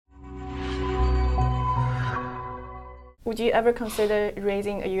would you ever consider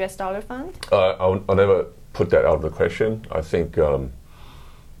raising a US dollar fund? I'll never put that out of the question. I think the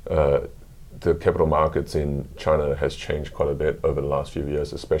capital markets in China has changed quite a bit over the last few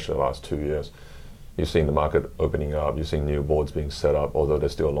years, especially the last 2 years. You're seeing the market opening up, you're seeing new boards being set up, although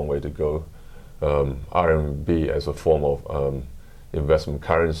there's still a long way to go. RMB as a form of investment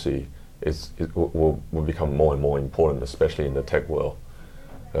currency will become more and more important, especially in the tech world.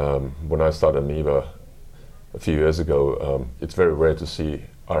 When I started Amoeba a few years ago, it's very rare to see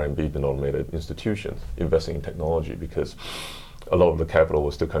RMB denominated institutions investing in technology because a lot of the capital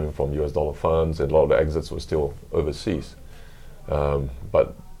was still coming from US dollar funds and a lot of the exits were still overseas.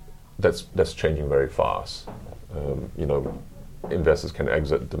 But that's changing very fast. Investors can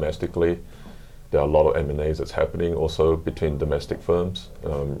exit domestically. There are a lot of M&As that's happening also between domestic firms.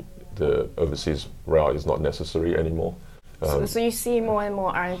 The overseas route is not necessary anymore. So you see more and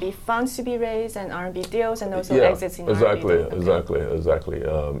more RMB funds to be raised and RMB deals and also exits in RMB. Exactly.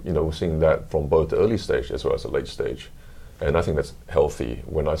 We're seeing that from both the early stage as well as the late stage. And I think that's healthy.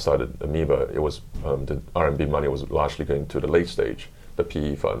 When I started Amoeba, it was the RMB money was largely going to the late stage, the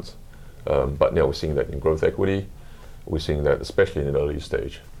PE funds. But now we're seeing that in growth equity. We're seeing that especially in the early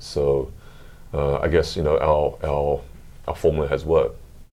stage. So I guess our formula has worked.